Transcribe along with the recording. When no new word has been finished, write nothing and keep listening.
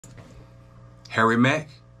Harry Mack,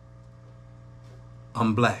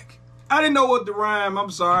 I'm black. I didn't know what to rhyme. I'm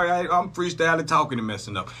sorry. I'm freestyling, talking, and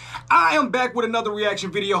messing up. I am back with another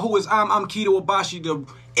reaction video. Who is I'm Kito Abashi, the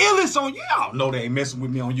illest on y'all. Know they ain't messing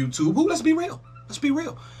with me on YouTube. Who? Let's be real. Let's be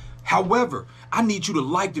real. However, I need you to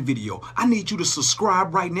like the video. I need you to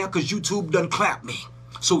subscribe right now because YouTube done clap me.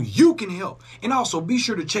 So you can help. And also be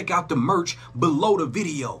sure to check out the merch below the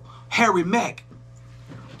video. Harry Mack.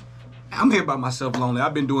 I'm here by myself lonely.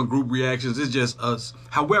 I've been doing group reactions. It's just us.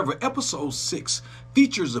 However, episode 6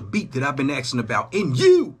 features a beat that I've been asking about. And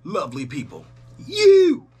you, lovely people,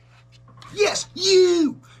 you, yes,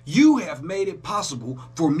 you have made it possible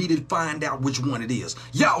for me to find out which one it is.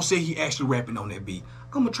 Y'all say he actually rapping on that beat.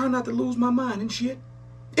 I'm gonna try not to lose my mind and shit.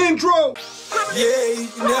 Intro. Yeah, you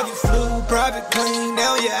never flew private plane,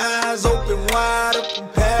 now your eyes open wide up in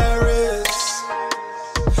Paris.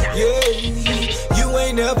 Yeah, you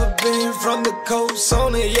ain't never been from the coast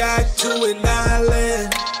on a yacht to an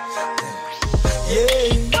island.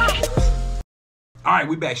 Yeah. All right,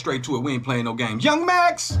 we back straight to it. We ain't playing no games. Young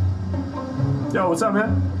Max. Yo, what's up, man?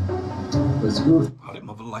 What's good? Oh, that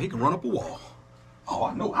motherfucker like he can run up a wall. Oh,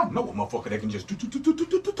 I know a motherfucker that can just do.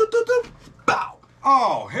 Bow.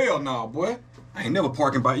 Oh, hell no, boy. I ain't never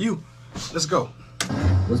parking by you. Let's go.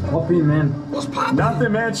 What's poppin', man? What's poppin'?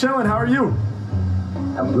 Nothing, man. Chilling. How are you?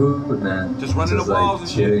 I'm good, man. Just running the walls and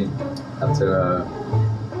shit. After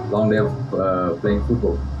a long day of playing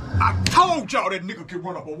football. I told y'all that nigga can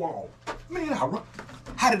run up a wall. Man,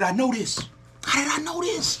 how did I know this? How did I know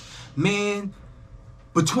this? Man,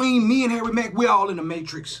 between me and Harry Mack, we're all in the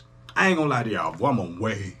Matrix. I ain't gonna lie to y'all, boy, I'm on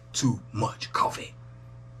way too much coffee.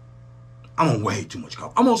 I'm on way too much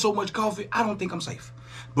coffee. I'm on so much coffee, I don't think I'm safe.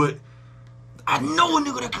 But I know a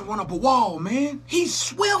nigga that can run up a wall, man. He's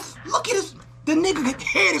swift. Look at this. The nigga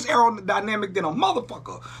head is aerodynamic than a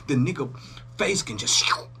motherfucker. The nigga face can just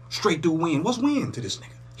straight through wind. What's wind to this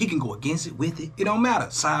nigga? He can go against it, with it. It don't matter.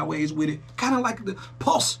 Sideways with it. Kind of like the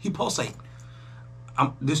pulse. He pulsate.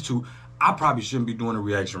 I probably shouldn't be doing a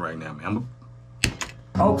reaction right now, man.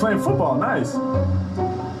 Oh, playing football. Nice.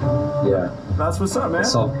 Yeah. That's what's up, man.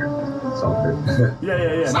 Soccer.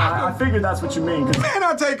 Yeah. No, I figured that's what you mean. Man,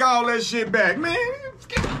 I take all that shit back, man.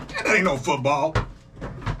 That ain't no football.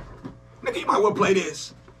 Nigga, you might well play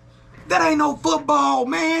this. That ain't no football,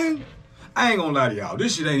 man. I ain't gonna lie to y'all.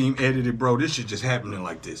 This shit ain't even edited, bro. This shit just happening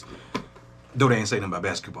like this. Though they ain't say nothing about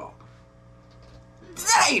basketball.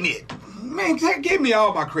 That ain't it. Man, give me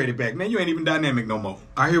all my credit back, man. You ain't even dynamic no more.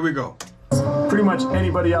 All right, here we go. Pretty much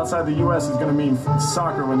anybody outside the U.S. is gonna mean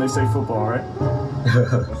soccer when they say football, right?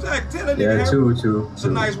 Zach, tell that nigga, Yeah, true. It's a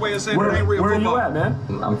nice way of saying it ain't real football. football. Where are you at,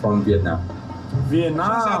 man? I'm from Vietnam.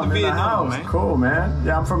 Vietnam, in the house. Man. Cool, man.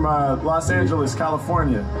 Yeah, I'm from Los Angeles,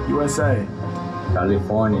 California, USA.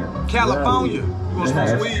 California. Yeah. You gonna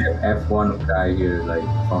smoke weed? F1 guy here, like,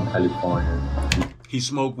 from California. He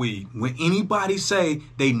smoke weed. When anybody say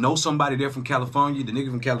they know somebody there from California, the nigga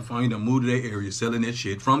from California done moved to their area selling that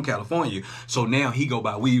shit from California. So now he go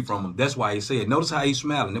buy weed from him. That's why he said, notice how he's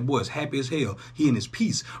smiling. That boy is happy as hell. He in his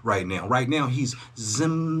peace right now. Right now he's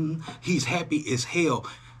happy as hell.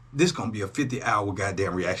 This gonna be a 50-hour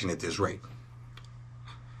goddamn reaction at this rate.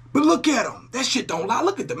 But look at him. That shit don't lie.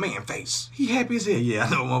 Look at the man face. He happy as hell. Yeah, I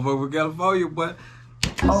know motherfucker from California, but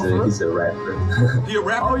He's a rapper. he a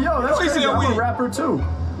rapper? Oh, yo, that's crazy. I'm a rapper, too.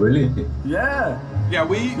 Really? Yeah. Yeah,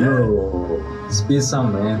 weed? Yo, spit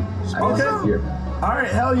some, man. Okay. All right,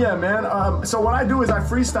 hell yeah, man. So what I do is I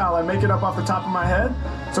freestyle. I make it up off the top of my head.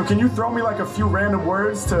 So can you throw me like a few random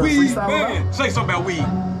words to freestyle man. about? Say something about weed.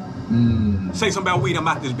 Say something about weed. I'm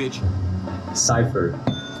out this bitch. Cypher.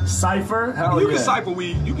 Cypher? Hell you yeah. can cypher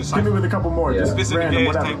weed. You can cypher. Hit me with a couple more. Yeah. Just random,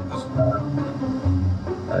 whatever.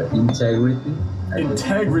 Integrity.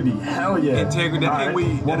 Integrity. Hell yeah. Integrity. That ain't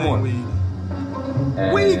weed. One That more.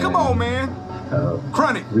 ain't weed. Weed, come on, man.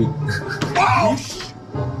 Chronic. Weed. Oh!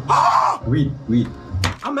 Weed.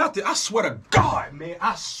 I'm out there. I swear to God, man.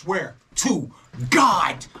 I swear to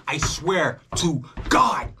God. I swear to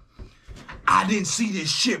God. I didn't see this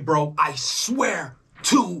shit, bro. I swear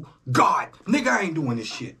to God. Nigga, I ain't doing this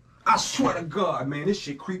shit. I swear to God, man. This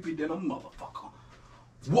shit creepy than a motherfucker.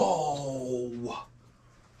 Whoa.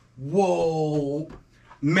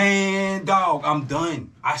 Man, dog, I'm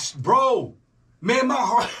done. Bro, man, my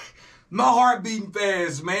heart beating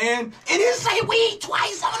fast, man. And it say weed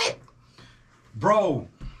twice on it. Bro,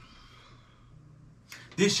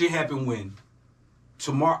 this shit happened when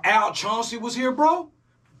Al Chauncey was here, bro.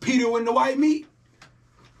 Peter and the White Meat.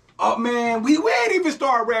 Oh, man, we ain't even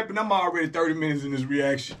started rapping. I'm already 30 minutes in this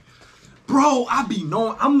reaction. Bro, I be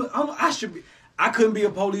knowing, I couldn't be a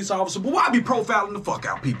police officer, but why I be profiling the fuck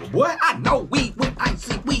out people, boy? I know weed when I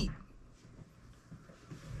see weed.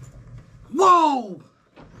 Whoa!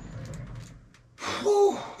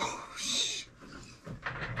 Whoa!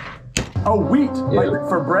 Oh, wheat, like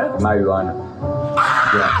for bread? Marijuana.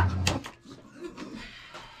 Yeah.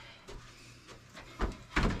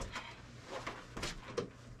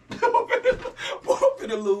 I'm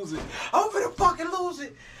finna lose it. I'm finna fucking lose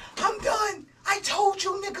it. I'm done. I told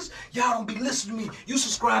you niggas, y'all don't be listening to me. You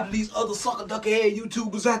subscribe to these other sucker duck head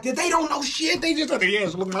YouTubers out there. They don't know shit. They just let their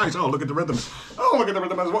ass look nice. Oh, look at the rhythm. Oh, look at the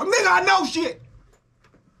rhythm as well. Nigga, I know shit.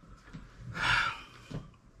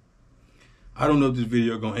 I don't know if this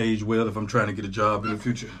video gonna age well if I'm trying to get a job in the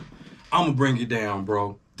future. I'm gonna bring it down,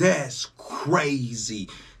 bro. That's crazy.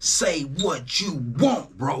 Say what you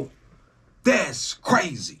want, bro. That's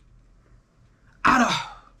crazy.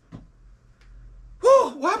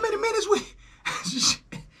 Whoa, how many minutes we?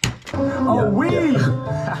 Oh, weed.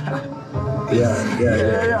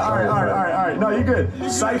 Yeah. All right. No, you're good.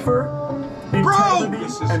 Cypher, integrity,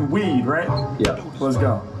 and weed, right? Yeah. Let's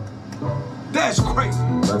go. That's crazy.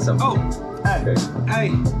 That's something. Oh, Hey.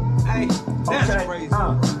 hey, that's Okay. crazy.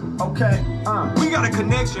 Okay. We got a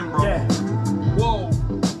connection, bro. Yeah. Whoa.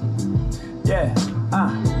 Yeah.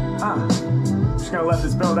 Just gonna let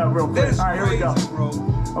this build out real quick. That's All right, crazy, here we go. bro.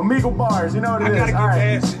 Omegle bars, you know what it is. I gotta get All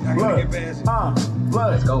right. past it. I gotta get past it.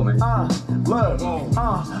 Look. Let's go, man. Look.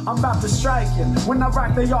 I'm about to strike you. When I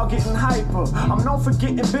rock, they all getting hyper. I'm known for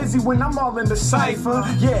getting busy when I'm all in the cypher.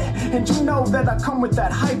 Yeah, and you know that I come with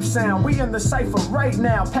that hype sound. We in the cypher right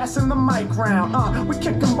now, passing the mic round. We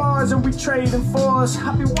kicking bars and we trading fours.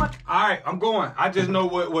 Happy one. All right, I'm going. I just know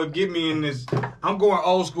what get me in this. I'm going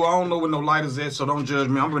old school. I don't know where no lighters at, so don't judge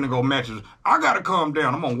me. I'm gonna go matches. I gotta calm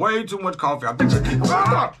down. I'm on way too much coffee.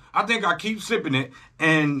 I think I keep sipping it,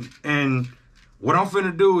 and what I'm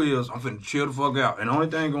finna do is I'm finna chill the fuck out. And the only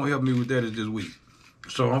thing gonna help me with that is this weed.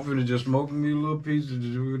 So I'm finna just smoke me a little piece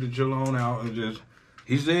to chill on out and just.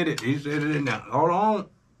 He said it now. Hold on.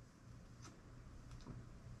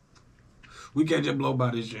 We can't just blow by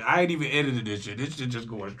this shit. I ain't even edited this shit. This shit just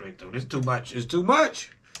going straight through. It's too much. It's too much.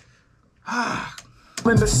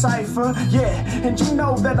 In the cypher, yeah, and you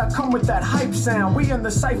know that I come with that hype sound. We in the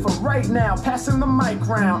cypher right now, passing the mic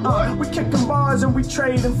round. We kicking bars and we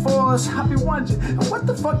trading fours. I be wondering, and what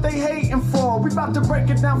the fuck they hating for? We about to break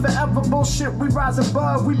it down forever, bullshit. We rise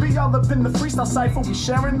above. We be all up in the freestyle cypher. We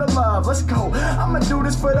sharing the love. Let's go. I'ma do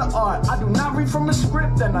this for the art. I do not read from a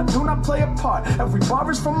script and I do not play a part. Every bar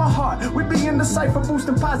is from my heart. We be in the cypher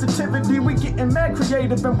boosting positivity. We getting mad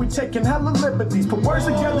creative and we taking hella liberties. Put words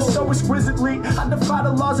together so exquisitely. I defy the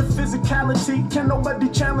laws of physicality. Can nobody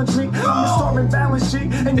challenge me? I'm restoring balance, G.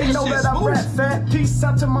 And you know that I rap fat. Peace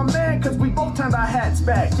out to my man, cause we both turned our hats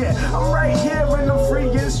back. Yeah, I'm right here and I'm free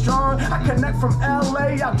and strong. I connect from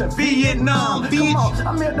LA out to Vietnam. Come on,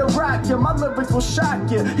 I'm here to rock you. My lyrics will shock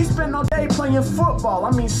you. He spent all day playing football,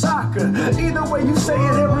 I mean soccer. Either way you say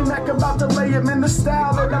it, every Mack about to lay him in the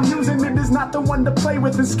style that I'm using. It is not the one to play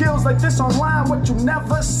with. And skills like this online, what you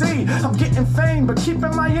never see. I'm getting fame, but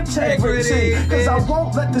keeping my integrity. Cause I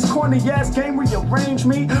won't let this corny ass game rearrange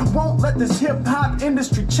me. Won't let this hip hop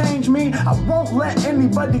industry change me. I won't let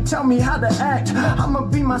anybody tell me how to act. I'ma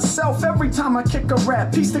be myself every time I kick a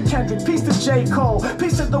rap. Peace to Kendrick, peace to J. Cole.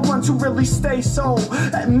 Peace to the ones who really stay so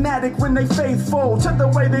matic when they faithful to the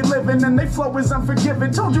way they living and they flow is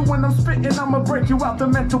unforgiving. Told you when I'm spitting, I'ma break you out the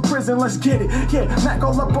mental prison. Let's get it. Yeah, Mack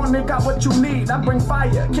all up on it, got what you need. I bring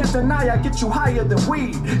fire, can't deny I get you higher than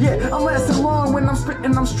weed. Yeah, I'm lasting long when I'm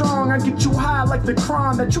spitting, I'm strong. I get you high like the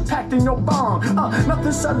crime that you packed in your bong.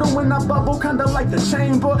 Nothing subtle when I bubble, kinda like the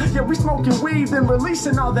chamber. Yeah, we smoking weed and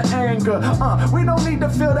releasing all the anger. We don't need to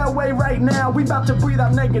feel that way right now. We about to breathe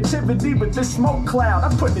out negativity with this smoke cloud.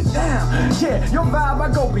 I put it down. Yeah, your vibe,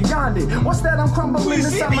 I go beyond it. What's that I'm crumbling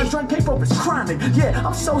inside my joint paper is chronic. Yeah,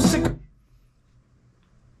 I'm so sick of.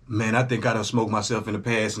 Man, I think I done smoked myself in the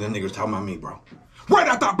past and that nigga was talking about me, bro. Right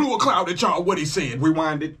after I blew a cloud at y'all, what he said.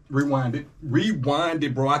 Rewind it,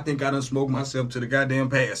 bro. I think I done smoked myself to the goddamn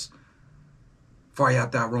past. Fire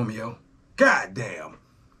out that Romeo. Goddamn.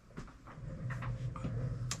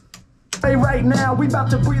 Hey, right now, we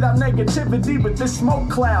about to breathe out negativity with this smoke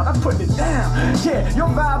cloud. I put it down. Yeah, your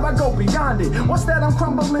vibe, I go beyond it. What's that I'm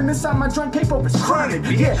crumbling inside my joint paper is chronic.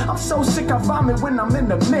 Yeah, I'm so sick I vomit when I'm in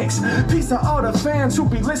the mix. Peace to all the fans who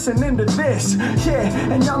be listening to this. Yeah,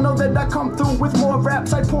 and y'all know that I come through with more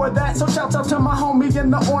raps. I pour that, so shouts out to my homie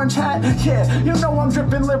in the orange hat. Yeah, you know I'm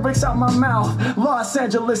dripping lyrics out my mouth. Los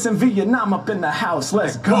Angeles and Vietnam up in the house.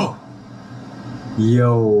 Let's go.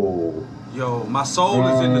 Yo, my soul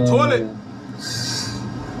is in the toilet.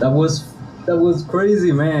 That was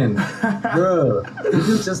crazy, man. Bro, did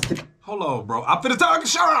you just... Hold on, bro. I'm finna talk.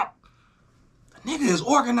 Shut up. Nigga is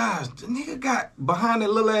organized. The nigga got behind that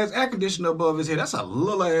little ass air conditioner above his head. That's a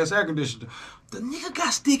little ass air conditioner. The nigga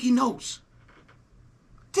got sticky notes.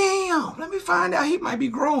 Damn, let me find out. He might be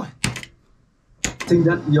growing. Think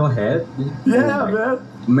that your head? Yeah, man.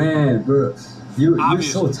 Man, bro. You're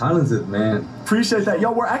so talented, man. Appreciate that.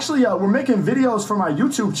 Yo, we're actually we're making videos for my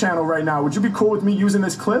YouTube channel right now. Would you be cool with me using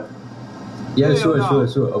this clip? Yeah, sure,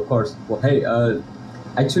 of course. Well, hey,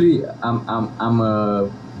 actually, I'm a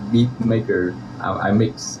beat maker. I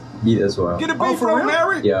mix beat as well. Get a beat from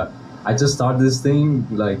Mary? Yeah, I just started this thing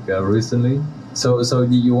like recently. So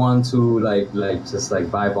do you want to just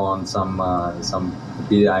vibe on some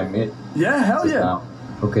beat I made? Yeah, hell yeah. Now?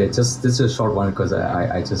 Okay, just this is a short one because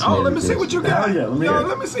I just. Oh, let me see what you got. Hell yeah,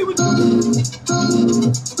 let me see what you.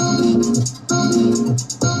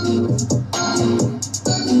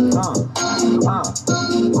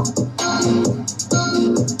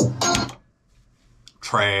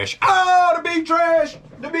 Trash. Oh, the beat trash.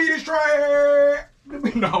 The beat is trash.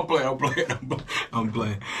 No, I'm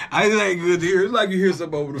playing. I just ain't good to hear. It's like you hear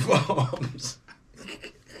something over the phones.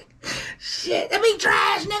 Shit, that be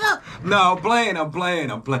trash, nigga. No, I'm playing.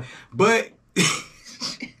 But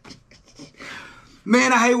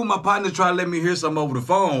man, I hate when my partner try to let me hear something over the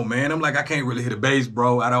phone, man. I'm like, I can't really hear the bass,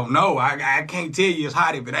 bro. I don't know. I can't tell you it's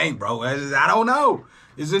hot if it ain't, bro. I don't know.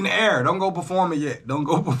 It's in the air. Don't go perform it yet. Don't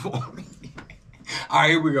go perform it. All right,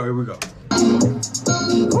 here we go.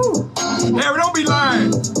 Woo. Harry, don't be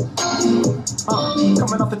lying.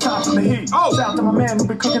 Coming off the top of the heat. Oh. Shout out to my man who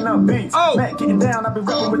been cooking up beats. Oh. Matt getting down, I been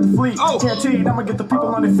rapping with the fleet. Oh. Guaranteed I'ma get the people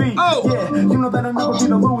on their feet. Oh. Yeah, you know that I'll never be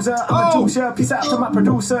the loser. I'm a juicer. Peace out to my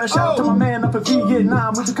producer. Shout out to my man up in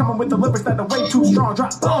Vietnam. We be coming with the lyrics that are way too strong.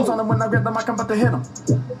 Drop bombs on them when I grab them, I'm about to hit them.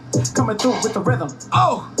 Coming through with the rhythm.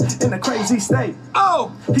 Oh. In a crazy state.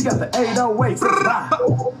 Oh. He got the 808.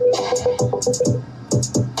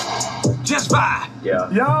 Just vibe. Yeah.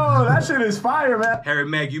 Yo, that shit is fire, man. Harry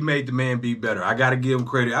Mack, you made the man be better. I gotta give him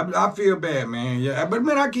credit. I feel bad, man. Yeah, but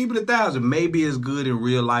man, I keep it 1,000. Maybe it's good in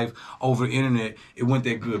real life. Over the internet, it wasn't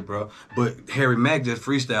that good, bro. But Harry Mack just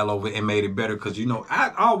freestyle over it and made it better. Cause you know,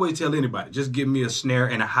 I always tell anybody, just give me a snare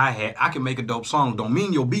and a hi-hat. I can make a dope song. Don't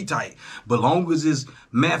mean your beat tight. But long as it's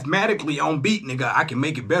mathematically on beat, nigga, I can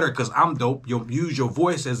make it better cause I'm dope. You'll use your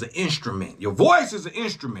voice as an instrument. Your voice is an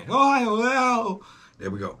instrument. Oh, there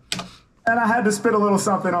we go. And I had to spit a little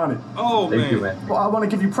something on it. Oh, man. Thank you, man. Well, I want to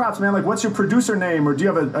give you props, man. Like, what's your producer name? Or do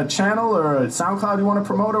you have a channel or a SoundCloud you want to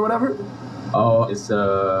promote or whatever? Oh, it's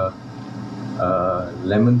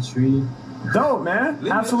Lemon Tree. Dope, man.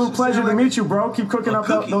 Absolute pleasure to meet you, bro. Keep cooking up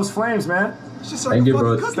those flames, man. Thank you,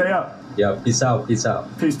 bro. Stay up. Yeah, peace out. Peace.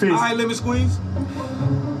 All right, lemon squeeze.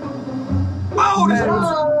 Oh, this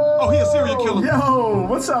he a serial killer. Yo,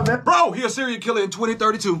 what's up, man? Bro, he a serial killer in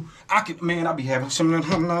 2032. I be having some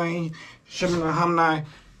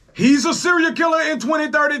He's a serial killer in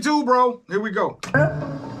 2032, bro. Here we go.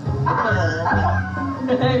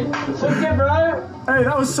 Hey, so good, bro. Hey,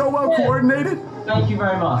 that was so well coordinated. Thank you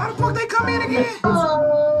very much. How the fuck they come in again?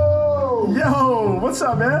 Oh. Yo, what's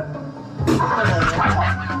up, man?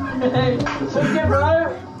 Hey, so good,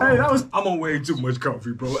 bro. Hey, that was. I'm on way too much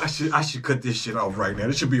coffee, bro. I should cut this shit off right now.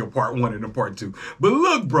 This should be a part 1 and a part 2. But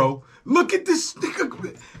look, bro. Look at this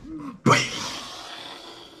nigga.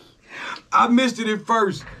 I missed it at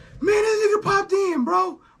first. Man, this nigga popped in,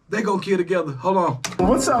 bro. They gonna kill together. Hold on.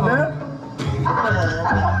 What's up, man?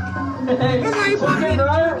 Hey, so good,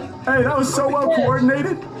 bro. Hey, that was so well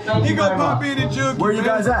coordinated. Thank He you gonna very pop much. in and jug. Where you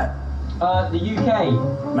guys at? The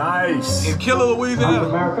UK. Nice. In Killer, Louisiana.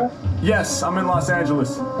 America. Yes, I'm in Los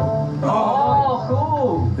Angeles. Oh,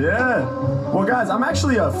 cool. Yeah. Well, guys, I'm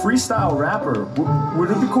actually a freestyle rapper. Would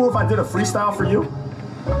it be cool if I did a freestyle for you?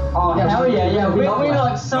 Oh, hell yeah. We're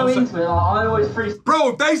like so into it. Like, I always freestyle. Bro,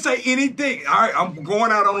 if they say anything, all right, I'm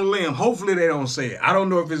going out on a limb. Hopefully they don't say it. I don't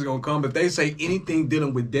know if it's gonna come, but if they say anything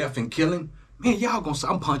dealing with death and killing, man, y'all gonna say,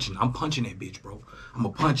 I'm punching that bitch, bro. I'm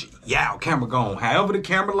gonna punch it. Yeah, camera gone. However the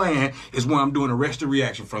camera land is where I'm doing the rest of the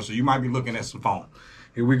reaction from, so you might be looking at some phone.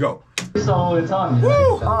 Here we go. Freestyle all the time. Woo!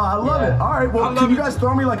 Oh, I love it. All right, well, can you guys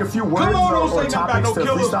throw me like a few words on, don't or say nothing topics about no to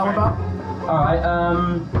killers, freestyle man. about? All right.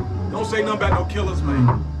 Don't say nothing about no killers,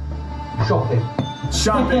 man. Shopping.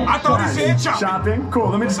 Shopping. I thought he Nice. said shopping. Shopping. Cool.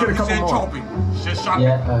 Let me just get a couple He said more. shopping. Just shopping.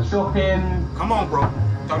 Yeah. Shopping. Come on, bro.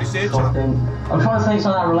 Thought he said shopping. I'm trying to say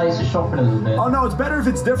something that relates to shopping a little bit. Oh no, it's better if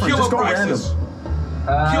it's different. Killer Just go prices.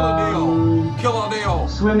 random. Killer deal.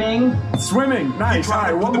 Swimming. Swimming. Nice. All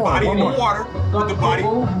right, Put one the more. body One in more. the water. Put the body.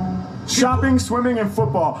 Football. Shopping, swimming, and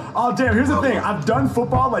football. Oh damn! Here's the thing. I've done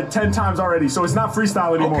football like 10 times already, so it's not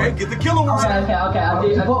freestyle anymore. Okay, get the killer word. Okay. I'll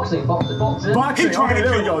do boxing. Boxing. He trying Okay, to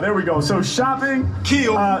there we kill. go. There we go. So shopping,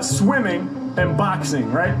 Kill. swimming, and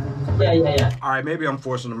boxing, right? Yeah. All right, maybe I'm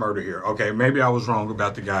forcing the murder here. Okay, maybe I was wrong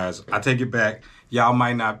about the guys. I take it back. Y'all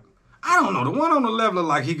might not. I don't know. The one on the left look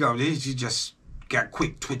like he just got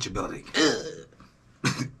quick twitch ability.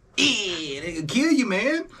 They can kill you,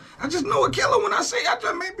 man. I just know a killer when I say I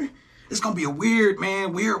just maybe it's gonna be a weird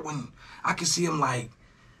when I can see him like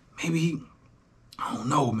maybe I don't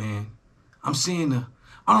know, man. I'm seeing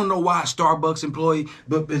I don't know why a Starbucks employee,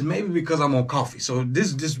 but it's maybe because I'm on coffee. So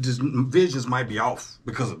this visions might be off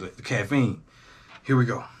because of the caffeine. Here we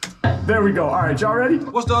go. There we go. All right, y'all ready?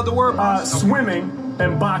 What's the other word? Swimming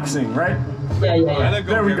and boxing, right? Yeah. All right,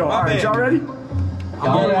 There we go. All right, y'all ready?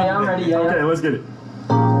 Yeah, I'm ready. Okay, let's get it.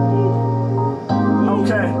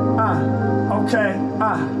 Okay,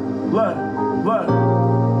 look.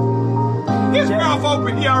 His mouth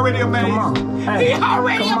open. He already amazed. Come on. Hey, He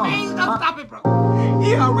already come on. amazed. Stop it, bro.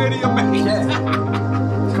 He already amazed.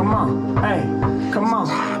 Yeah. Come on. Hey, come on.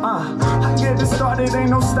 I get it started, ain't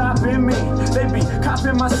no stopping me. They be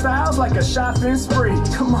copying my styles like a shopping spree.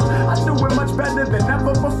 Come on, I do it much better than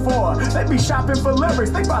ever before. They be shopping for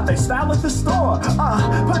lyrics, they bought their style at the store.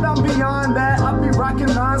 But I'm beyond that, I be rocking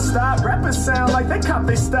non-stop. Rappers sound like they cop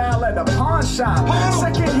their style at a pawn shop.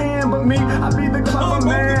 Second hand, but me, I be the clever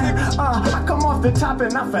man. I come off the top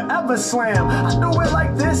and I forever slam. I do it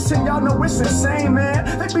like this and y'all know it's insane,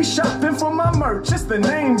 man. They be shopping for my merch, it's the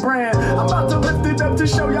name brand. I'm about to lift it up to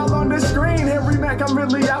show y'all on the screen. Harry Mack, I'm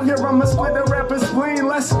really out here, I'ma split a rapper's spleen.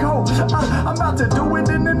 Let's go. I'm about to do it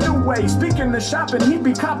in a new way. Speaking of shopping, he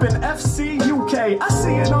be copping FCUK. I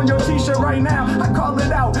see it on your t-shirt right now, I call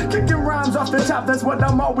it out. Kicking rhymes off the top, that's what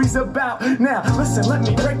I'm always about. Now, listen, let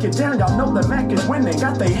me break it down. Y'all know the Mac is winning.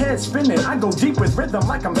 Got they heads spinning. I go deep with rhythm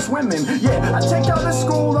like I'm swimming. Yeah, I take y'all to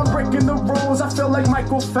school, I'm breaking the rules. I feel like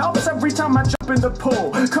Michael Phelps every time I jump in the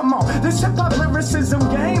pool. Come on, this hip-hop lyricism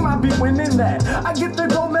game, I be winning that. I get the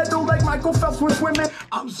gold medal like Michael Phelps when swimming.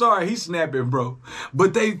 I'm sorry, he's snapping, bro.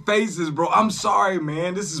 But they faces, bro. I'm sorry,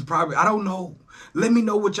 man. This is probably, I don't know. Let me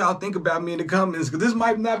know what y'all think about me in the comments, because this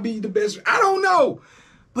might not be the best. I don't know.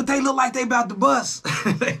 But they look like they about to bust.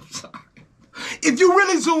 If you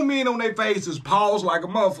really zoom in on their faces, pause like a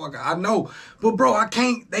motherfucker. I know. But, bro, I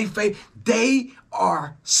can't. They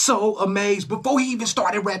are so amazed. Before he even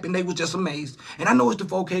started rapping, they was just amazed. And I know it's the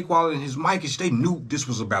 4K quality and his mic, they knew this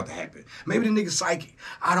was about to happen. Maybe the nigga psychic.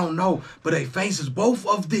 I don't know. But they faces, both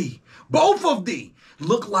of thee,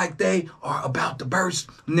 look like they are about to burst.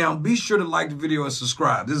 Now, be sure to like the video and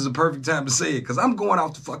subscribe. This is a perfect time to say it, because I'm going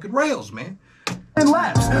off the fucking rails, man.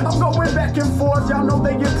 Laps. I'm going back and forth, y'all know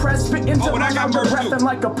they get pressed, spit into my breath, and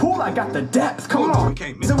like a pool, I got the depth. Come on,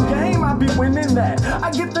 some game, I be winning that.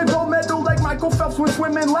 I get the gold medal like Michael Phelps when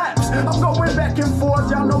swimming laps. I'm going back and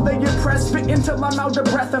forth, y'all know they get pressed, spit until I'm out of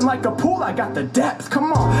breath, and like a pool, I got the depth.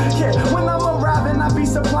 Come on, yeah, when I'm arriving, I be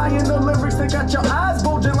supplying the lyrics that got your eyes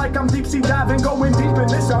bulging like I'm deep sea diving, going deep in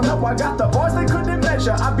this, y'all know I got the bars they couldn't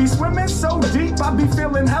measure. I be swimming so deep, I be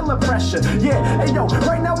feeling hella pressure. Yeah, hey yo,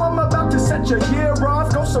 right now I'm about to set your year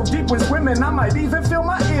off. Go so deep when swimming, I might even feel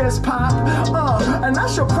my ears pop. And I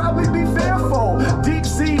should probably be fearful. Deep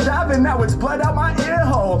sea diving, now it's blood out my ear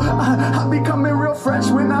hole. I be coming real fresh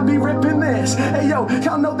when I be ripping this. Hey yo,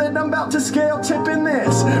 y'all know that I'm about to scale tipping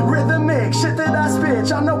this. Rhythmic shit that I spit,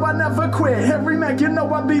 y'all know I never quit. Harry Mack, you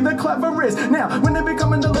know I be the cleverest. Now, when they be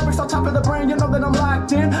coming the lyrics on top of the brain, you know that I'm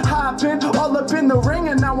locked in, hopping, all up in the ring,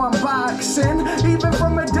 and now I'm boxing. Even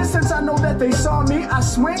from a distance, I know that they saw me. I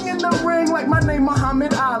swing in the ring like my name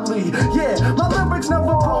Muhammad Ali. Yeah, my lyrics never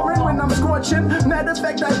boring when I'm scorching. Matter of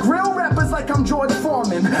fact, I grill rappers like I'm George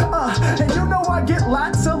Foreman. And you know I get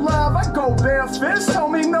lots of love. I go bare fist,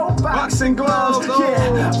 told me no boxing gloves.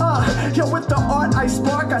 Yeah, yo, with the art I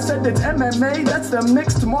spark, I said it's MMA. That's the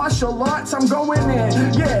mixed martial arts I'm going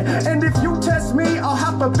in. Yeah, and if you test me, I'll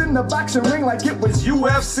hop up in the boxing ring like it was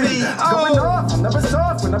UFC. Going off, I'm never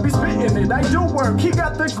soft when I be spitting it. I do work. He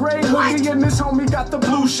got the gray hoodie and this homie got the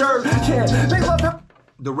blue shirt. Yeah, they love how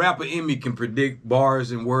the rapper in me can predict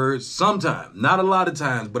bars and words sometimes, not a lot of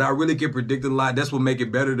times, but I really can predict a lot. That's what make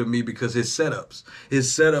it better to me, because his setup's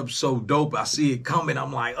so dope. I see it coming.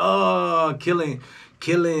 I'm like, oh, killing.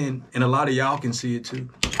 And a lot of y'all can see it too.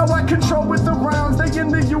 I control with the rounds, they in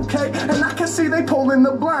the UK, and I can see they pulling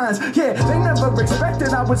the blinds. Yeah, they never expected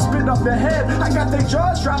I would spit off their head. I got their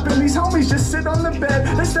jaws dropping, these homies just sit on the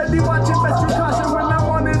bed. They steady watching, best you caution, when I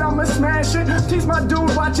want it, I'ma smash it. Teach my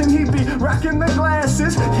dude watching, he be rocking the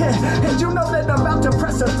glasses. Yeah, and you know that I'm about to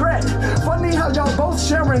press a threat. Funny how y'all both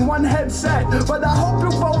sharing one headset, but I hope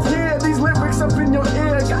you both hear these lyrics up in your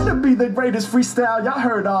ear. Gotta be the greatest freestyle y'all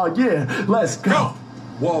heard all year. Let's go.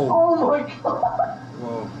 Whoa. Oh my god.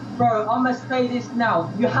 Whoa. Bro, I'm gonna say this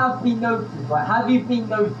now. You have been noticed, right? Have you been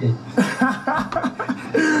noticed?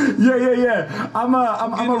 Yeah. I'm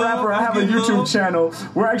a rapper. I have a YouTube channel.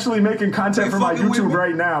 We're actually making content for my YouTube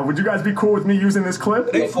right now. Would you guys be cool with me using this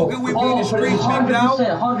clip? They fucking with me in the streets, big dog.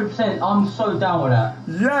 100%. I'm so down with that.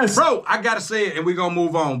 Yes. Bro, I gotta say it, and we're gonna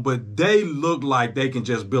move on, but they look like they can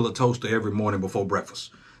just build a toaster every morning before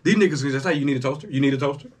breakfast. These niggas can just say, you need a toaster? You need a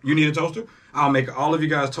toaster? You need a toaster? I'll make all of you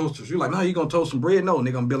guys toasters. You're like, no, you gonna toast some bread? No,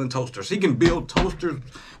 nigga, I'm building toasters. He can build toasters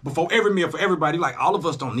before every meal for everybody. Like, all of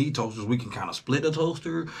us don't need toasters. We can kind of split a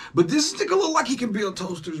toaster. But this nigga look like he can build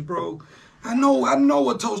toasters, bro. I know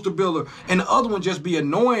a toaster builder. And the other one just be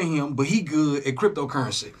annoying him, but he good at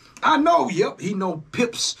cryptocurrency. I know, yep, he know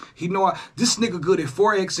pips. He know, this nigga good at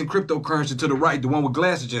Forex and cryptocurrency to the right. The one with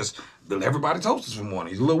glasses just build everybody toasters for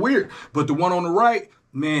morning. He's a little weird. But the one on the right,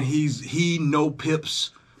 man, he know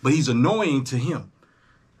pips, but he's annoying to him.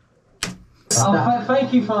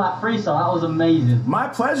 Thank you for that freestyle. That was amazing. My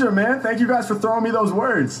pleasure, man. Thank you guys for throwing me those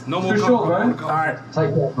words. No more For sure, bro. All right.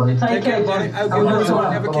 Take care, buddy. Take care, buddy. Jay. Have a good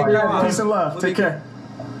one. Never kick your ass. Peace and love. Take care.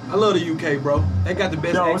 I love the UK, bro. They got the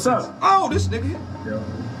best Yo, what's accents. up? Oh, this nigga. Yo,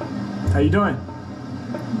 How you doing?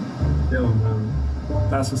 man.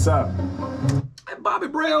 That's what's up. Hey, Bobby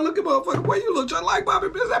Brown, look at motherfucker. Boy, you look just like Bobby.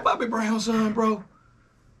 Is that Bobby Brown's son, bro?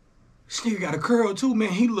 This nigga got a curl too, man.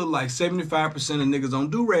 He look like 75% of niggas on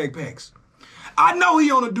do-rag packs. I know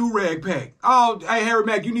he on a do-rag pack. Oh, hey, Harry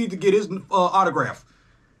Mack, you need to get his autograph.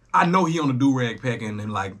 I know he on a do-rag pack in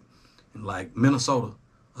like Minnesota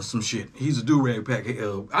or some shit. He's a do-rag pack.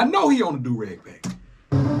 I know he on a do-rag pack.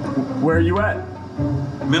 Where are you at?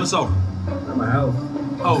 Minnesota. At my house.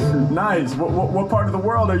 Oh. Nice. What part of the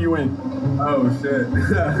world are you in? Oh, shit.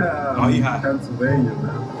 Oh, he high. Pennsylvania,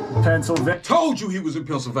 man. Pennsylvania. Told you he was in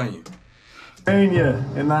Pennsylvania. Pennsylvania,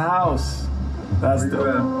 in the house. That's Where you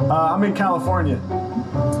at? I'm in California.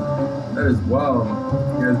 That is wild.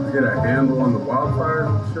 You guys get a handle on the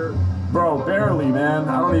wildfires and shit? Bro, barely, man.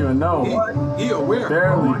 I don't even know. He aware.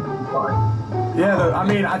 Barely. Fuck. Yeah, I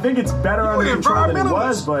mean, I think it's better under an control than it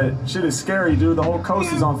was, environmentalist. but shit is scary, dude. The whole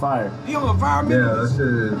coast is on fire. He on Yeah, that environmentalist. shit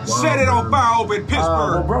is wild. Set it on man. fire over in Pittsburgh.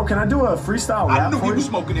 Well, bro, can I do a freestyle I rap knew for he you? was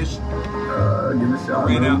smoking this. Give it a shot,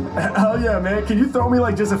 Right man. now. Hell yeah, man. Can you throw me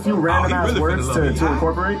like just a few random ass really words finna love me. to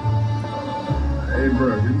incorporate? Hey,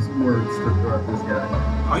 bro, give me some words to throw at this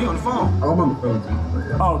guy. Oh, he on the phone. I'm on the phone, too. But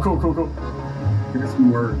yeah. Oh, cool. Give me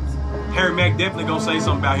some words. Harry Mack definitely gonna say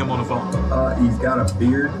something about him on the phone. He's got a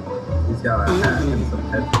beard. He's got a hat and some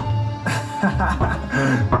headphones.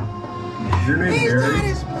 Is your name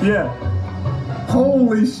Harry? Yeah.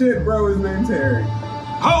 Holy shit, bro, his name's Harry.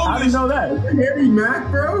 How Holy do you know that? Harry Mack,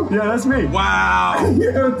 bro? Yeah, that's me. Wow.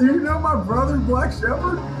 Yo, do you know my brother, Black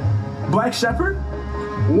Shepherd? Black Shepherd?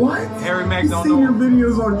 What? Harry Mack He's don't seen know your him.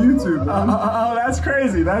 videos on YouTube, man. Oh, that's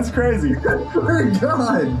crazy. That's crazy. Thank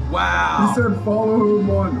God. He Wow. said follow him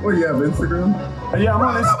on, what, you have Instagram? Yeah, I'm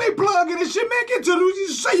on this. Don't be plugging this shit, man. Get to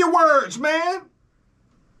the, say your words, man.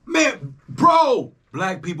 Man, bro,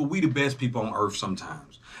 black people, we the best people on earth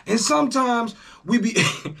sometimes. And sometimes we be,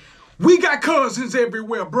 we got cousins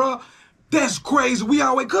everywhere, bro. That's crazy. We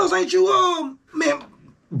always, cuz ain't you, man,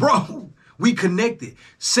 bro, we connected.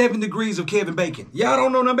 7 degrees of Kevin Bacon. Y'all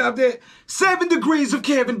don't know nothing about that? 7 degrees of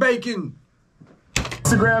Kevin Bacon.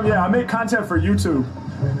 Instagram, yeah, I make content for YouTube.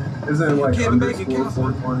 Isn't it like Kevin Bacon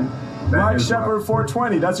underscore counseling. 420? Black That is Shepherd wild.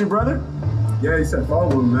 420. That's your brother? Yeah, he said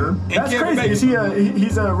follow him, man. And That's Kevin crazy. Bacon. Is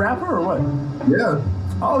he's a rapper or what? Yeah.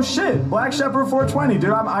 Oh shit, Black Shepherd 420,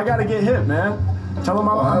 dude. I gotta get hit, man. Tell him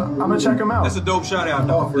I'm gonna check him out. That's a dope shout out,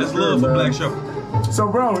 Oh, though. for That's sure, love for man. Black Shepherd. So,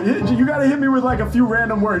 bro, you gotta hit me with like a few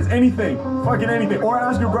random words, anything, fucking anything, or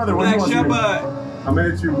ask your brother what he Black wants to do. Shepherd. I'm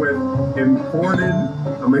gonna hit you with imported.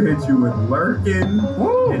 I'm gonna hit you with lurking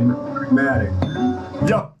Woo. and pragmatic.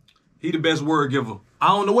 Yo, He the best word giver. I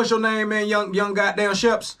don't know what's your name, man. Young goddamn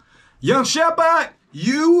Sheps. Young Shepherd,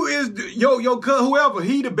 you is yo cuz whoever.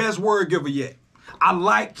 He the best word giver yet. I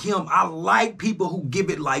like him. I like people who give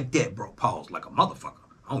it like that, bro. Pause like a motherfucker.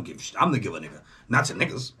 I don't give a shit. I'm the giver nigga. Not to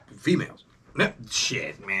niggas, females.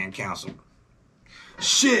 Shit, man, counsel.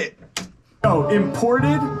 Shit. yo,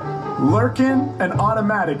 imported, lurking, and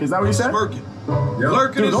automatic. Is that what you said? Smirking. Yep.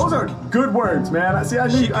 Lurking Dude, is those are smirking. good words, man. See, I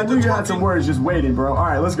She knew get the you had some twerking. words just waiting, bro. All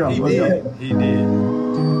right, let's go. He Let's did. go. He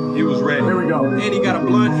did. He was ready. Here we go. And he got a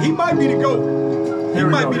blunt. He might be the GOAT. He Here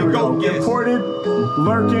we might go. be Here the we go. GOAT, yes. Imported,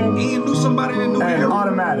 lurking, And knew somebody that knew and him.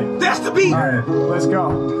 automatic. That's the beat. All right, let's go.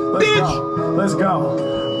 Let's Bitch. go. Let's go.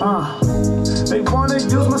 They wanna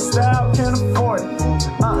use my style, can't afford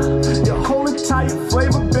it. You're holding tight,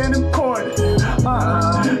 flavor been imported.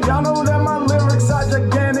 Y'all know that my lyrics are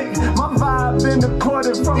gigantic. My vibe been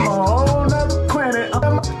imported from a whole nother planet.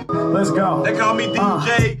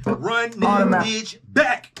 bitch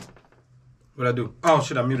back. What'd I do? Oh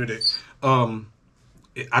shit, I muted it.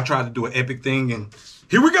 I tried to do an epic thing and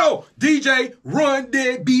here we go. DJ, run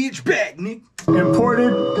that bitch back, nigga.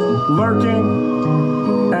 Imported,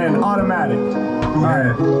 lurking, and automatic.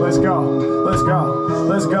 Alright, let's go. Let's go.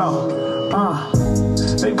 Let's go.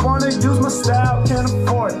 They wanna use my style, can't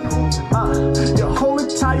afford it. You're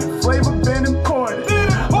holding tight, flavor been imported.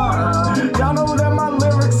 Y'all know that my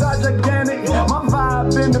lyrics are gigantic. My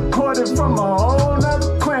vibe been imported from a whole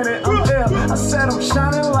nother planet. I'm ill. I said I'm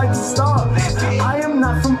shining like a star. I am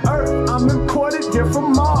not from Earth, I'm imported here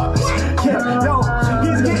from Mars. Yeah, yo,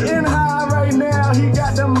 he's getting high right now. He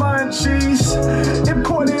got the munchies.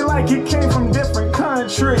 Imported like he came from different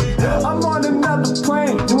country. I'm on another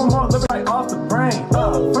plane, doing more living right off the brain.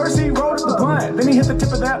 First he rolled up the blunt, then he hit the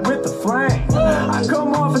tip of that with the flame. I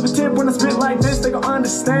come off at the tip when I spit like this, they gon'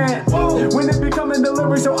 understand. When it becoming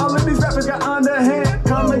delivery, so all of these rappers got underhand.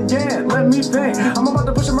 Come again, let me think. I'm about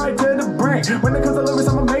to push them right to the brink. When it comes to lyrics,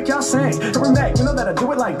 I'ma make y'all sing. Every Mac, you know that I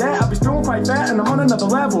do it like that. I be spewing quite fat and I'm on another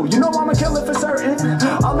level. You know I'ma kill it for certain.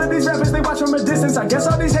 All of these rappers, they watch from a distance. I guess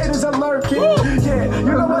all these haters are lurking. Yeah,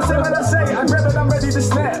 you know what I say when I say I grab it, I'm ready to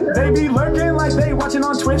snap. They be lurking like they watching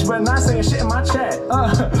on Twitch, but not saying shit in my chat.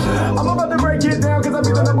 I'm about to break it down, cause I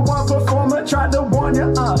be the #1 performer. Tried to warn ya,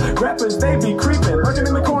 rappers, they be creeping, lurking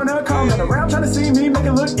in the corner, coming around, trying to see me, make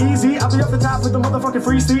it look easy. I'll be off the top with the motherfucking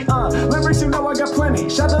free seat. Lyrics, you know I got plenty.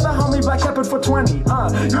 Shout out to the homie Black Shepherd for 20. You know I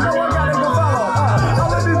gotta go follow.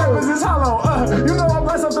 All of these rappers is hollow. You know I'm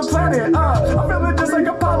blessed off the planet. I feel it just like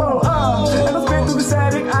Apollo. And I spin through the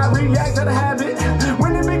static, I react to the habit.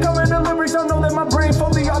 When it be coming to lyrics, I know that my brain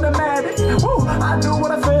fully automatic. Woo, I do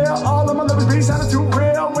what I feel. All of my lyrics be sounding too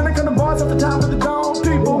real. When it come to bars at the top of the dome,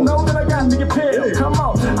 people know that I got me a pill. Come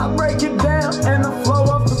on, I break it down and the flow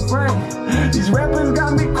off the brain. These rappers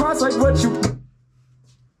got me crossed like what you.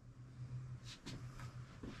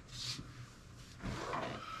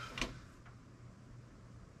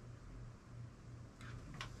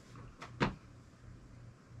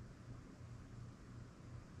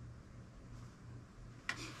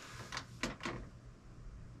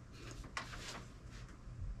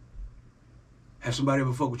 Have somebody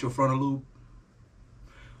ever fuck with your frontal lobe?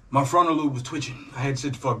 My frontal lobe was twitching. I had to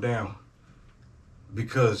sit the fuck down.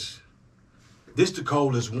 Because this the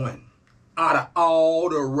coldest one. Out of all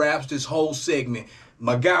the raps, this whole segment,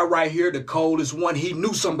 my guy right here, the coldest one, he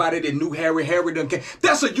knew somebody that knew Harry. Harry done came.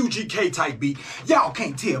 That's a UGK type beat. Y'all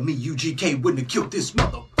can't tell me UGK wouldn't have killed this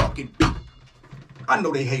motherfucking beat. I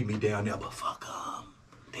know they hate me down there, but fuck them.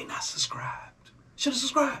 They not subscribed. Should have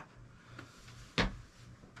subscribed.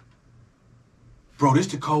 Bro, this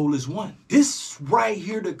the coldest one. This right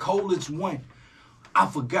here, the coldest one. I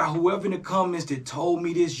forgot whoever in the comments that told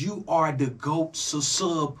me this. You are the GOAT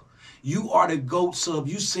sub. You are the GOAT sub.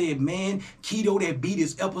 You said, man, Kito, that beat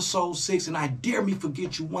is episode 6, and I dare me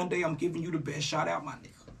forget you one day. I'm giving you the best shout out, my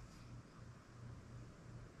nigga.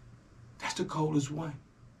 That's the coldest one.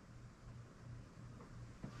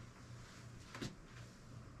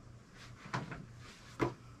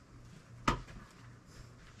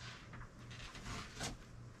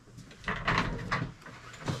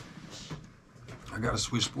 I gotta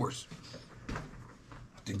switch sports. I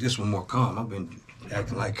think this one more calm. I've been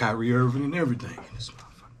acting like Kyrie Irving and everything in this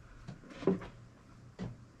motherfucker.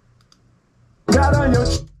 Got on your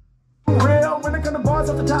real when it come to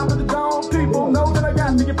bars at the top of the dome. People know that I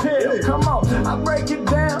got me a pill. Come on, I break it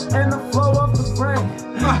down and the flow off the brain.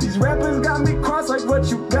 These rappers got me crossed like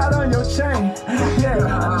what you got on your chain. Yeah,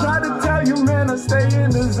 I try to tell you, man, I stay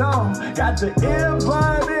in the zone. Got the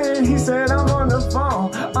earbud in, he said I'm on the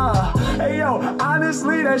phone. Hey yo,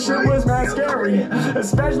 honestly, that shit was not scary.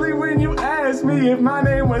 Especially when you asked me if my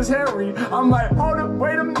name was Harry. I'm like, hold up,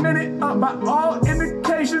 wait a minute. By all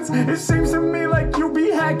indications, it seems to me like you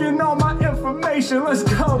be hacking all my information. Let's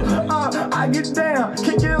go. I get down,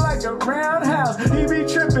 kick it like a roundhouse. He be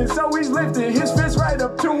tripping, so he's lifting his fist right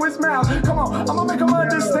up to his mouth. Come on, I'ma make him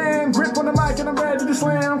understand. Grip on the mic and I'm ready to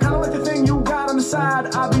slam. Kinda like the thing you got on the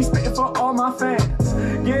side. I be spitting for all my fans.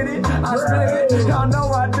 Get it? I spit it. Y'all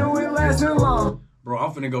know I do it lasting long. Bro,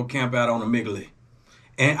 I'm finna go camp out on Omegle.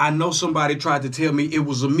 And I know somebody tried to tell me it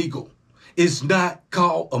was Omegle. It's not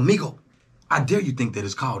called Omegle. I dare you think that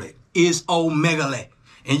it's called it. It's Omegle.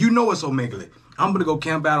 And you know it's Omegle. I'm gonna go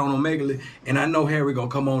camp out on Omegle, and I know Harry gonna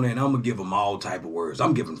come on in and I'm gonna give him all type of words.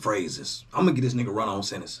 I'm giving phrases. I'm gonna get this nigga run on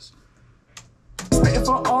sentences. Spitting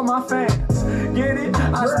for all my fans. Get it?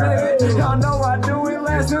 I spit it. Y'all know I do it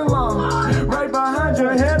lasting long. Right behind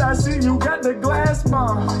your head, I see you got the glass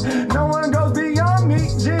bomb. No one goes beyond me,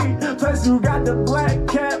 G. Plus you got the black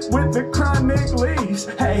cap with the the chronic leaves.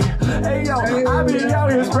 Hey, yo, I be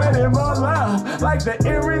out here spreading more love. Like the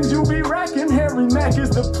earrings you be racking, Harry Mack is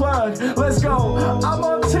the plug. Let's go. I'm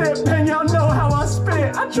on tip and y'all know how I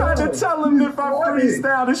spit. I tried to tell him if I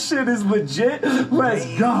freestyle, the shit is legit. Let's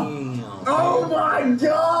go. Oh my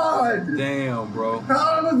god! Damn, bro.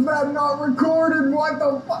 How is that not recorded? What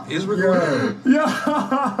the fuck? It's recorded. Yo.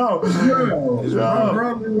 I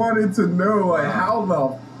probably wanted to know, like, how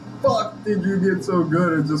the fuck did you get so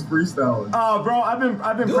good at just freestyling? Oh, bro, I've been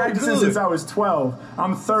practicing since I was 12.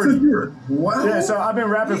 I'm 30. What? Yeah, so I've been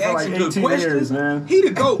rapping for like 18 years, man. He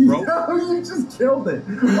the GOAT, bro. Yo, you just killed it.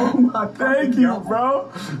 Oh my god. Thank you,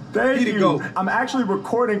 bro. Thank the you. GOAT. I'm actually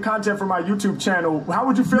recording content for my YouTube channel. How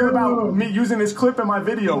would you feel about me using this clip in my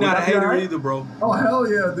video? He's not a hater right? either, bro. Oh, hell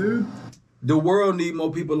yeah, dude. The world need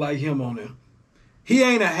more people like him on there. He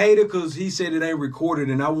ain't a hater because he said it ain't recorded,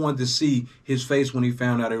 and I wanted to see his face when he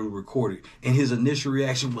found out it was recorded. And his initial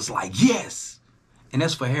reaction was like, yes. And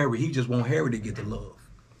that's for Harry. He just want Harry to get the love.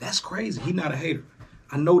 That's crazy. He not a hater.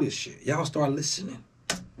 I know this shit. Y'all start listening.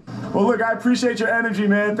 Well, look, I appreciate your energy,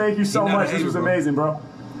 man. Thank you so much. This was amazing, bro.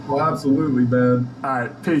 Well, absolutely, man. All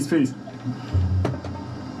right, peace.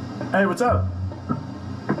 Hey, what's up?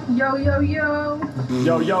 Yo, yo, yo.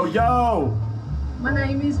 Yo. My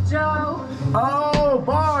name is Joe. Oh,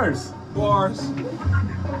 bars.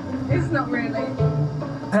 It's not really.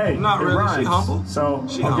 Hey, Not it really. rhymes. She humble. So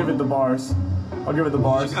She I'll humble. give it the bars.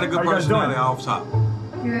 She got a good How you guys personality doing? off top.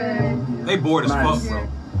 Good. They bored as Nice. fuck, bro.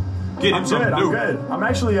 Get him I'm something good. to do. I'm good. I'm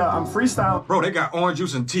actually I'm freestyling. Bro, they got orange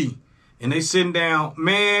juice and tea. And they sitting down.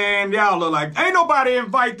 Man, y'all look like, ain't nobody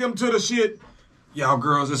invite them to the shit. Y'all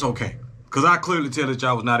girls, it's okay. Because I clearly tell that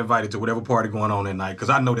y'all was not invited to whatever party going on that night. Because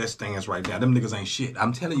I know that stands right now. Them niggas ain't shit.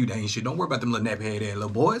 I'm telling you they ain't shit. Don't worry about them little nappy head little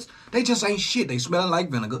boys. They just ain't shit. They smelling like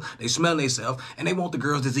vinegar. They smell themselves. And they want the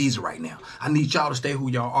girls disease right now. I need y'all to stay who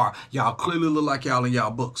y'all are. Y'all clearly look like y'all in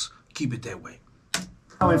y'all books. Keep it that way.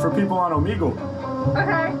 For people on Omegle.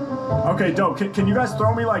 Okay. Okay, dope. Can you guys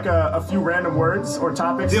throw me like a few random words or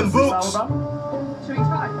topics Them to freestyle books. about? Should we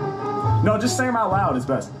try? No, just say them out loud is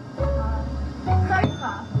best.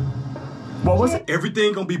 Sofa. What was it?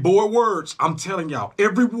 Everything gonna be bored words. I'm telling y'all.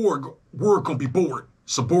 Every word gonna be bored.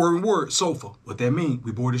 It's a boring word. Sofa. What that mean?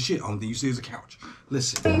 We bored as shit. Only thing you see is a couch.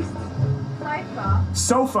 Listen. Sofa.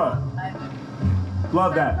 Sofa.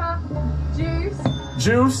 Love that. Sofa. Juice.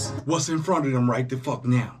 Juice. What's in front of them right the fuck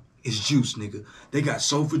now? It's juice, nigga. They got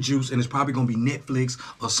sofa juice, and it's probably gonna be Netflix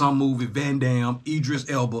or some movie, Van Damme, Idris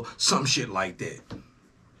Elba, some shit like that.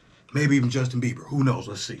 Maybe even Justin Bieber. Who knows?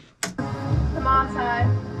 Let's see. Tomato.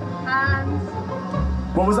 And.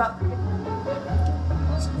 What was that?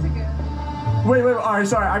 Octagon. Wait. All right,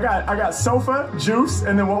 sorry. I got sofa, juice,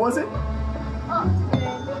 and then what was it?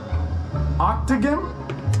 Octagon. Octagon?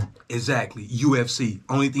 Exactly. UFC.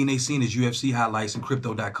 Only thing they seen is UFC highlights and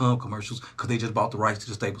Crypto.com commercials because they just bought the rights to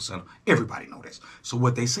the Staples Center. Everybody know this. So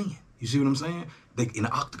what they seeing? You see what I'm saying? They in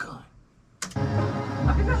the octagon.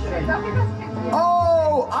 I think that's it.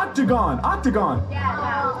 Oh, octagon.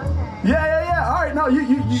 Yeah. Okay. Yeah. All right, no, you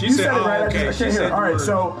She said said, it right. oh, okay. I She can't hear said it. All right, the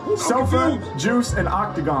so word. sofa, confused. juice, and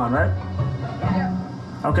octagon, right? Yeah.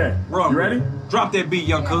 Okay. Run, You ready? man. Drop that beat,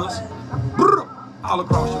 young cuz. Brr. All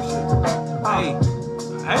across your shit.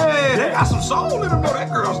 Hey, they got some soul in them, though. That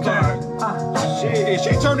girl's shit,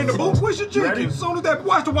 she turned into Boomquisha Jenkins. As soon as that,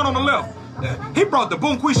 watch the one on the left. He brought the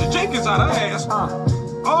Boomquisha Jenkins out of her ass.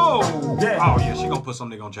 Oh yeah, she gonna put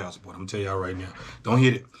some nigga on child support. I'm gonna tell y'all right now. Don't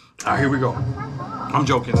hit it. All right, here we go. I'm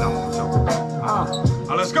joking. No, I'm joking.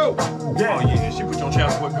 Let's go. Yeah. Oh yeah, she put you on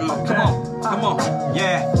child support. Good. Okay. Come on.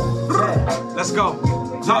 Yeah. Let's go.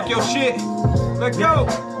 Talk your shit. Let's go.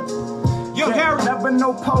 Young Harry. Never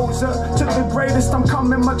no poser. To the greatest, I'm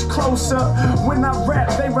coming much closer. When I rap,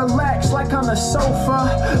 they relax like on a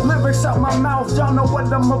sofa. Lyrics out my mouth, y'all know what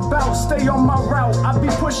I'm about. Stay on my route, I be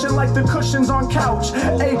pushing like the cushions on couch.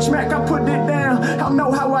 H-Mac, I put it down, y'all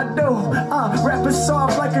know how I do. Rapping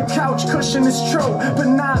soft like a couch cushion is true. But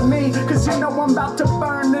not me, cause you know I'm about to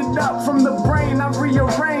burn it up. From the brain, I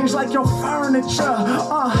rearrange like your furniture.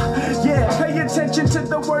 Yeah, pay attention to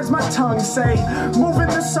the words my tongue say. Moving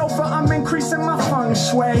the sofa, I'm increasing my feng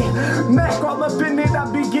shui. Mac all up in it, I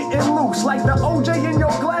be getting loose. Like the OJ in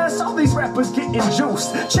your glass, all these rappers getting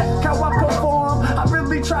juiced. Check how I perform, I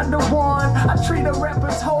really tried to warn. I treat a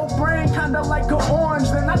rapper's whole brain kinda like an orange.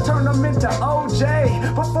 Then I turn them into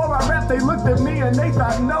OJ. Before I rap, they looked at me and they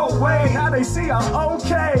thought, no way. Now they see I'm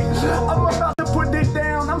okay. I'm about to put it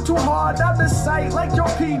down, I'm too hard out of sight. Like your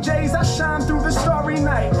PJs, I shine through the starry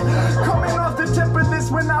night. Coming off the tip of this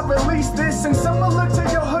when I release this. And similar to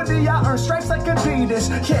your hoodie, I earn stripes like Adidas.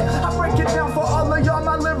 Yeah, I break it down for all of y'all,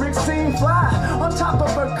 my lyrics seem fly. On top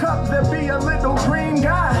of a cup,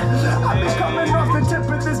 on God. I've been coming off the tip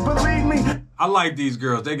of this, believe me. I like these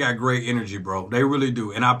girls. They got great energy, bro. They really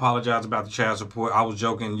do. And I apologize about the child support. I was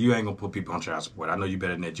joking. You ain't gonna put people on child support. I know you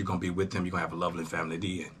better than that. You're gonna be with them. You're gonna have a lovely family at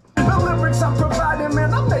the end. The lyrics I'm providing,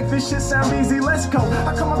 man, I make this shit sound easy. Let's go.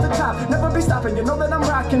 I come off the top, never be stopping. You know that I'm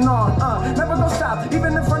rocking on. Never gonna stop,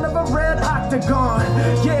 even in front of a red octagon.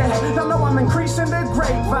 Yeah, y'all know I'm increasing the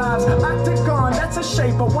great vibes. Octagon, that's a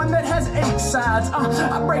shape, but one that has 8 sides.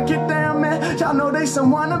 I break it down, man. Y'all know they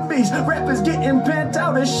some wannabes. Rappers getting bent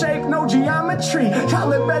out of shape, no geometry.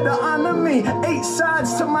 Y'all it better honor me. 8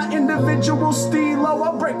 sides to my individual stilo.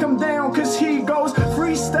 I'll break them down, cause he goes.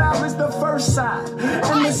 Freestyle is the first side,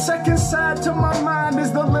 and the second side to my mind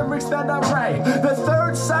is the lyrics that I write. The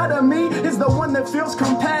third side of me is the one that feels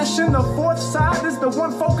compassion. The fourth side is the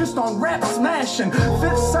one focused on rap smashing.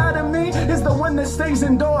 Fifth side of me is the one that stays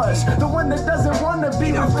indoors, the one that doesn't want to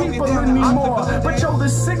be with people anymore. But yo, the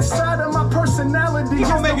sixth side of my personality is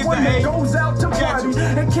the one that goes out to party,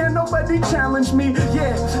 and can't nobody challenge me.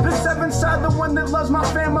 Yeah, the seventh side, the one that loves my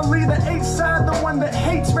family. The eighth side, the one that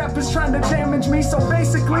hates rappers trying to damage me. So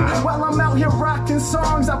basically, while I'm out here rocking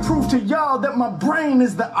songs, I prove to y'all that my brain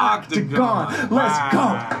is the octagon. Let's go.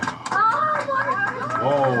 Oh my God.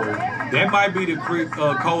 Whoa, that might be the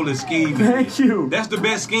coldest scheme. Thank you. That's the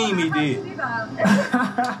best scheme he did.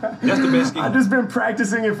 That's That's the best scheme. I've just been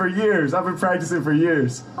practicing it for years. I've been practicing for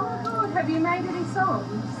years. Oh my God, have you made any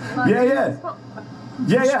songs?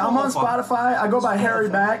 Yeah, I'm on Spotify. I go by Harry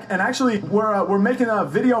Mack, and actually, we're making a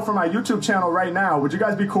video for my YouTube channel right now. Would you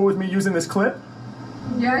guys be cool with me using this clip?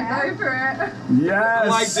 Yeah, go for it. Yes. I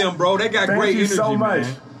like them, bro. They got great energy, so much.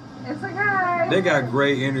 man. It's okay. They got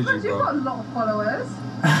great energy, But you've got a bro. lot of followers.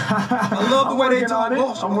 I love the way they talk.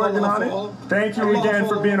 I'm working on it. Thank you again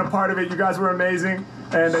for being a part of it. You guys were amazing,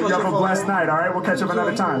 and you have a blessed night. All right, we'll catch up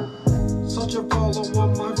another time. Such a follower,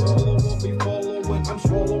 my follower be following. I'm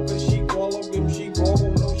swallowing, she swallowing, she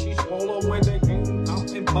swallowing, no, she swallowing. They came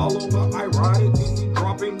out and follow my I ride it, and be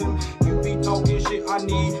dropping them. You be talking shit, I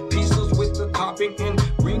need pieces with the topping and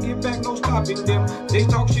bring it back, no stopping them. They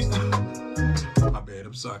talk shit. My bad,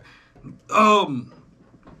 I'm sorry.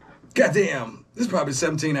 Goddamn, this is probably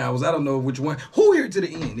 17 hours. I don't know which one. Who here to the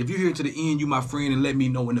end? If you're here to the end, you my friend, and let me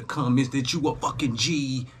know in the comments that you a fucking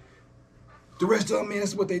G. The rest of them, man,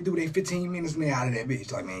 that's what they do. They 15 minutes and they out of that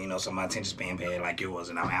bitch. Like, man, you know, so my attention span bad like yours,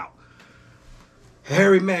 and I'm out.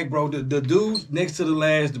 Harry Mack, bro, the dude next to the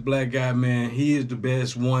last, the black guy, man, he is the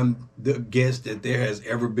best one, the guest that there has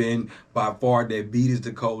ever been. By far, that beat is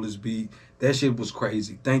the coldest beat. That shit was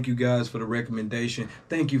crazy. Thank you guys for the recommendation.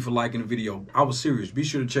 Thank you for liking the video. I was serious. Be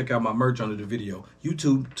sure to check out my merch under the video.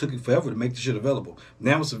 YouTube took it forever to make the shit available.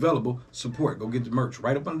 Now it's available. Support. Go get the merch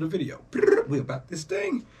right up under the video. We about this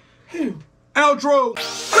thing. Outro.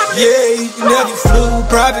 Yeah, you never flew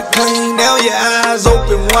private plane. Now your eyes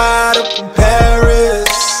open wide up in Paris.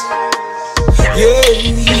 Yeah,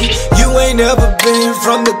 you ain't never been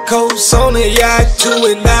from the coast on a yacht to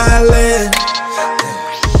an island.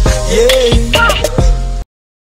 Yeah,